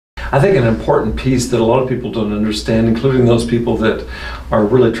I think an important piece that a lot of people don't understand, including those people that are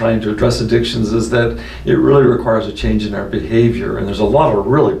really trying to address addictions, is that it really requires a change in our behavior. And there's a lot of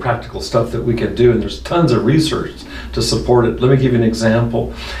really practical stuff that we can do, and there's tons of research to support it. Let me give you an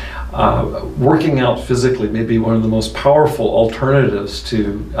example. Working out physically may be one of the most powerful alternatives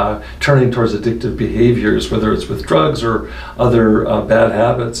to turning towards addictive behaviors, whether it's with drugs or other bad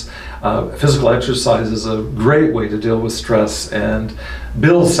habits. Physical exercise is a great way to deal with stress and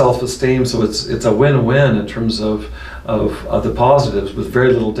build self-esteem, so it's a win-win in terms of the positives with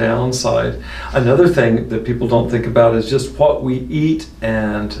very little downside. Another thing that people don't think about is just what we eat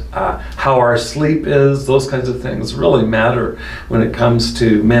and how our sleep is. Those kinds of things really matter when it comes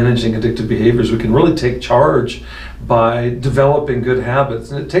to managing addictive behaviors. We can really take charge by developing good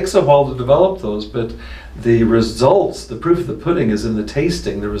habits, and it takes a while to develop those, but the results, the proof of the pudding is in the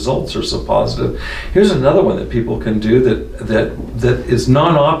tasting. The results are so positive. Here's another one that people can do that is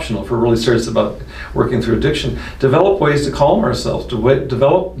non-optional if we're really serious about working through addiction. Develop ways to calm ourselves,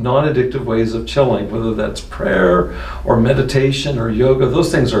 develop non-addictive ways of chilling, whether that's prayer or meditation or yoga. Those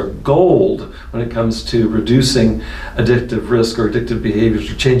things are gold when it comes to reducing addictive risk or addictive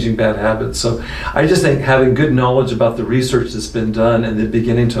behaviors or changing bad habits. So I just think having good knowledge about the research that's been done and then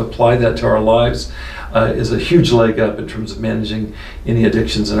beginning to apply that to our lives is a huge leg up in terms of managing any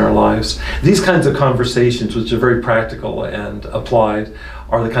addictions in our lives. These kinds of conversations, which are very practical and applied,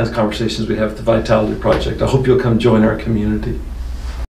 are the kinds of conversations we have at the Vitality Project. I hope you'll come join our community.